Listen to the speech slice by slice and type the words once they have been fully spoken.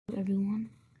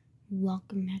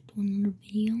welcome back to another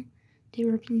video. Today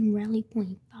we're playing Rally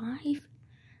Point 5.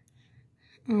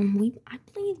 I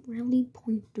played Rally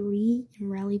Point 3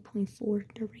 and Rally Point 4.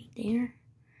 They're right there.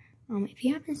 If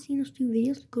you haven't seen those two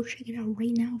videos, go check it out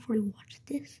right now before you watch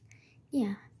this.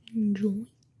 Yeah, enjoy,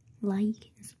 like,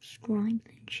 and subscribe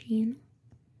to the channel.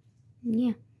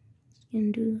 Yeah, let's get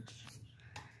into this.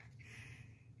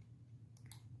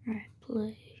 Alright,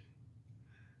 play.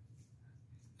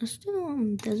 Let's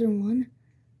do Desert 1.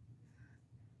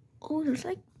 Oh, there's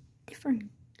like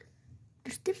different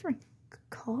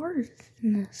cars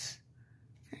in this.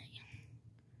 Right.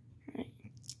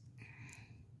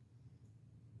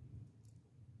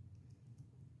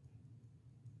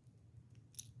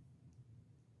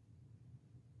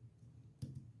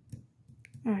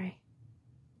 Alright.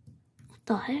 What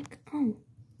the heck?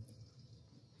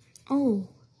 Oh.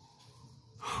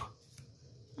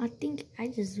 I think I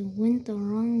just went the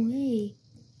wrong way.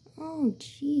 Oh,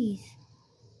 jeez.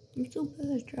 I'm so bad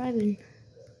at driving.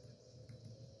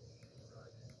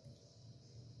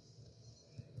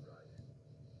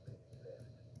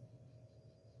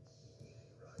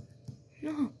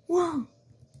 No, whoa.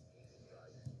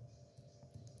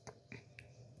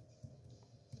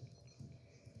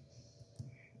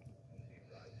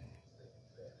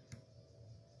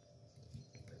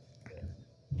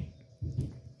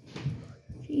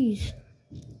 Jeez.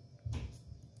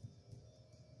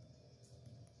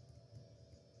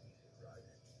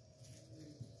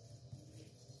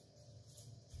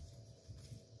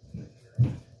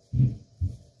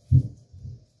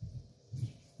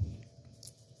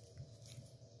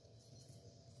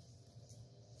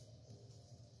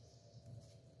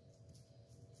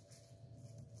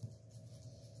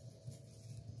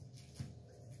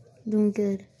 Doing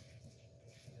good.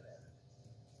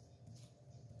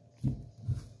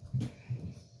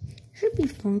 Should be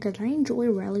fun because I enjoy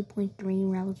Rally Point 3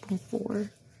 and Rally Point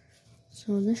 4.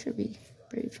 So this should be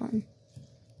pretty fun.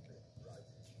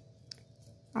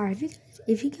 Alright,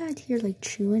 if you guys hear like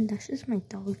chewing, that's just my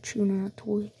dog chewing on a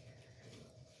toy.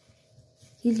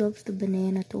 He loves the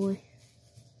banana toy.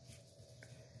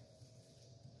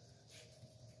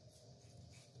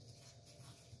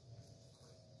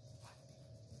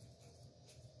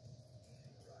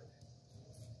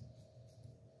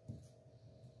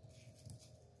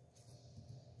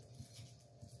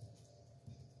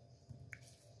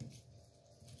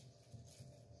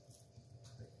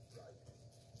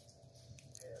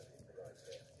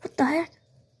 What the heck?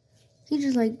 He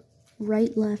just like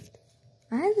right, left.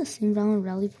 I had the same value in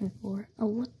Rally Point 4. Oh,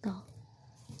 what the?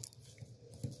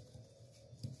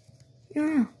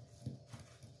 Yeah.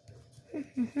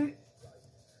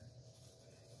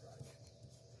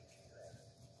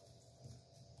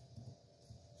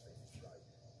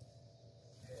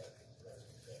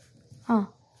 Oh.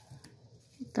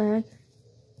 What the heck?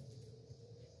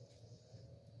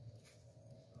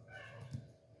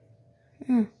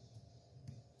 Yeah.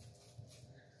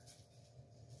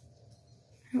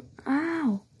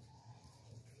 Ow.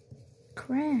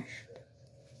 Crashed.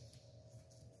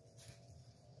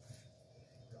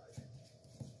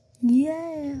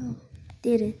 Yeah.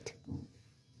 Did it.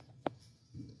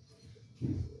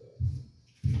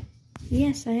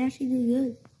 Yes, I actually did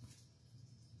good.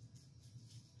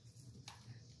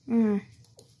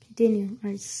 Continue.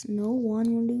 Alright, Snow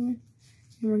 1 we're doing.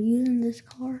 And we're using this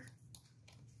car.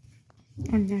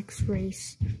 Our next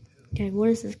race. Okay, what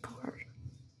is this car?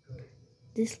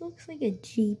 This looks like a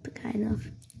Jeep, kind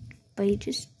of. But it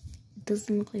just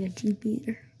doesn't look like a Jeep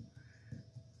either.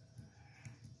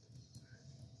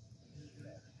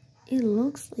 It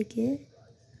looks like it.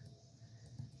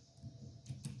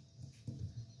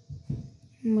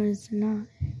 But it's not.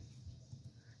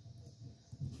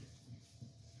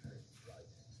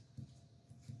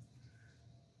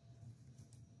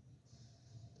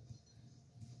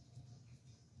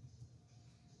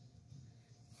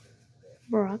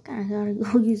 Bro, I kinda gotta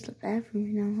go use the bathroom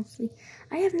right now, honestly.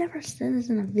 I have never said this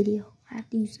in a video. I have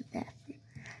to use the bathroom.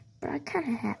 But I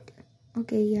kinda have to.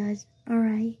 Okay, guys.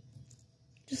 Alright.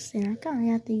 Just saying, I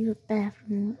kinda have to use the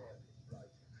bathroom.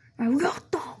 Alright,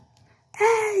 what the?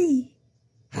 Hey!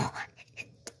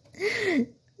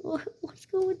 What's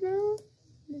going on?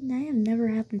 That have never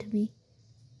happened to me.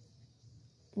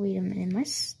 Wait a minute, am I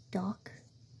stuck?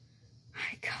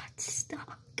 I got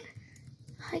stuck.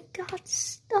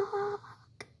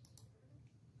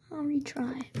 I'll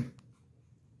retry.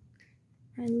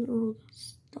 I literally got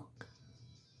stuck.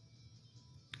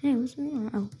 Hey, what's going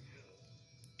on? Oh.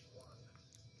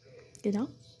 That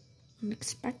was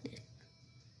unexpected.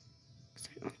 I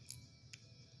got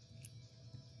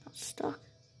stuck.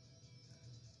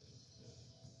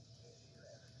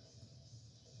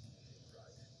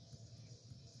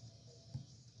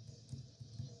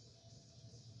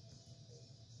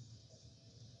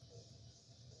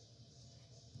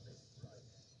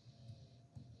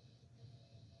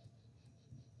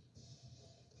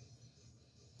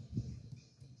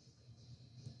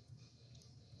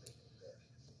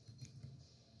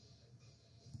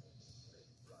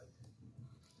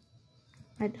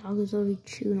 My dog is already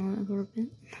chewing on the carpet.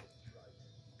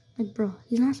 Like, bro,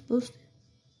 he's not supposed to.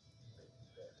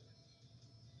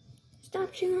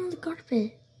 Stop chewing on the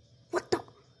carpet. What the?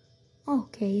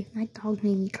 Okay, my dog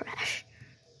made me crash.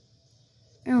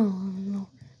 Oh, no.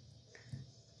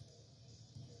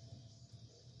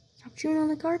 Stop chewing on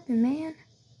the carpet, man.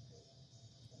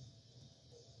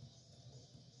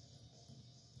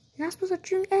 You're not supposed to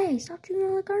chew. Hey, stop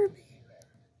chewing on the carpet.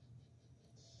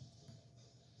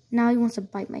 Now he wants to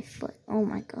bite my foot. Oh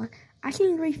my god. I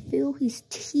can already feel his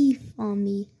teeth on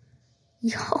me.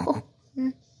 Yo.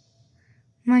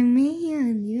 My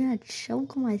man, you're gonna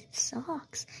choke on my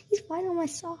socks. He's biting on my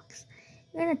socks.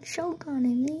 You're gonna choke on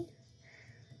him, man.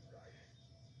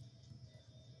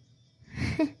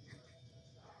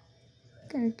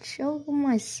 Gonna choke on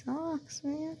my socks,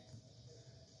 man.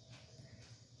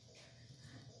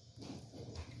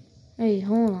 Hey,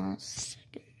 hold on a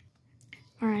second.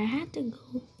 Alright, I had to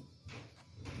go.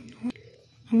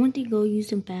 I went to go use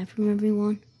the bathroom,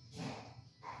 everyone.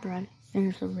 But I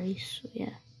finished the race, so yeah.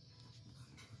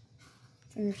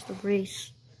 Finish the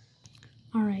race.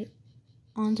 Alright,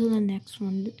 on to the next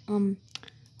one.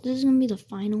 This is gonna be the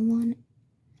final one.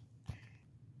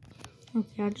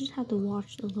 Okay, I just have to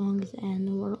watch the longest ad in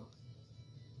the world.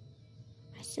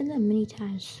 I said that many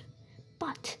times,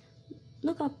 but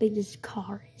look how big this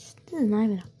car is. This is not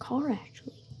even a car,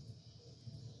 actually.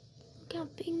 Look how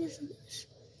big this is.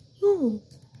 Yo,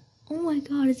 oh my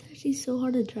god, it's actually so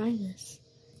hard to drive this.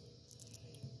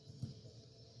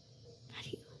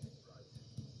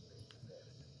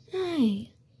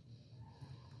 Hey,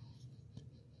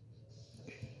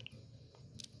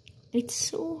 it's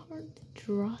so hard to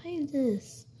drive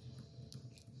this.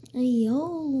 Hey,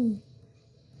 yo.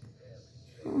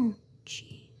 Oh,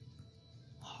 gee.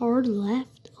 Hard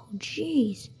left. Oh,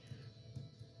 jeez.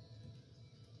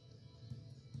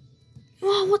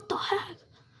 Oh, what the heck?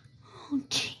 Oh,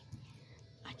 gee.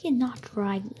 I cannot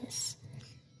drive this.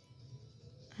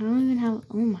 I don't even have.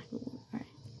 Oh my lord. Alright.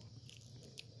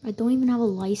 I don't even have a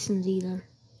license either.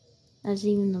 That's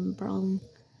even the problem.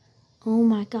 Oh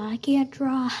my god, I can't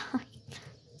drive.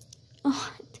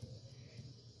 Oh,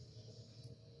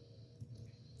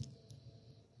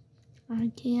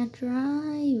 I can't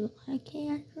drive. I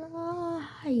can't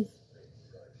drive.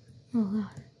 Oh god.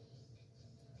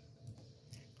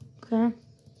 Okay.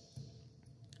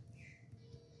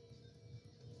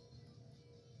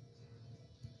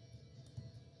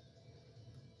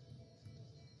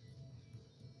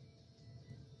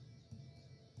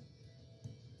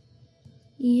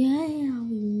 Yeah,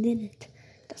 we did it.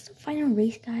 That's the final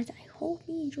race, guys. I hope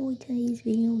you enjoyed today's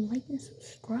video. Like and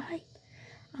subscribe.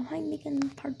 I might make a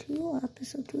part 2 or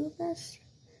episode 2 of this.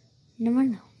 Never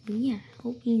know. But yeah,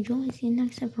 hope you enjoy. See you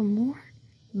next time for more.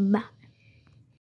 Bye.